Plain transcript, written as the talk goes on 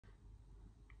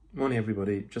Morning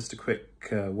everybody, just a quick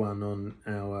one on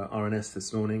our RNS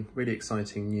this morning. Really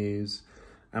exciting news.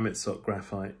 Amitsoq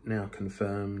Graphite now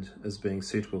confirmed as being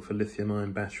suitable for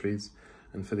lithium-ion batteries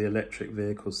and for the electric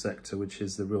vehicle sector, which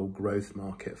is the real growth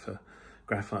market for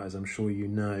graphite, as I'm sure you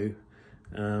know.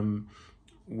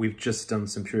 We've just done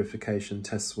some purification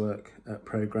test work at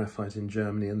Pro Graphite in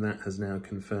Germany, and that has now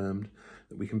confirmed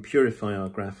that we can purify our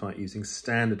graphite using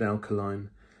standard alkaline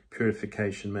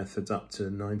purification methods up to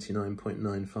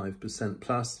 99.95%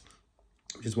 plus,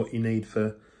 which is what you need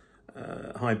for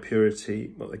high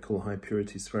purity, what they call high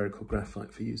purity spherical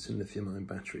graphite for use in lithium-ion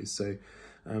batteries. So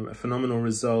a phenomenal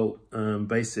result.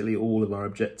 Basically all of our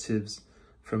objectives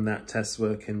from that test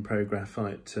work in Pro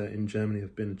Graphite in Germany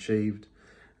have been achieved,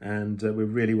 and we're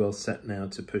really well set now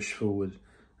to push forward,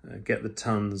 get the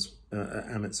tons at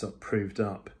Amitsoq proved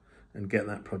up and get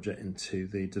that project into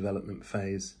the development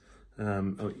phase.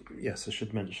 Yes, I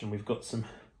should mention we've got some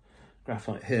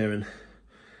graphite here, and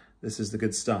this is the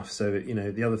good stuff. So, you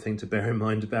know, the other thing to bear in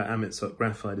mind about Amitsoq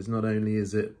Graphite is not only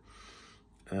is it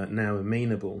now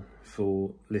amenable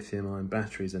for lithium-ion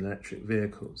batteries and electric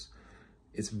vehicles,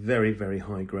 it's very, very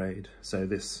high grade. So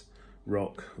this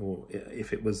rock, or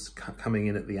if it was coming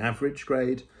in at the average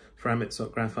grade for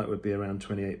Amitsoq Graphite, would be around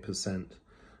 28%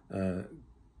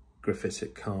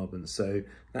 graphitic carbon. So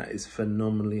that is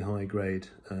phenomenally high grade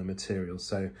material.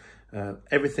 So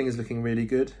everything is looking really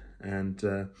good, and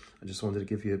I just wanted to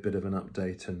give you a bit of an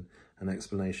update and an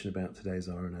explanation about today's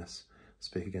RNS.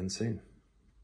 Speak again soon.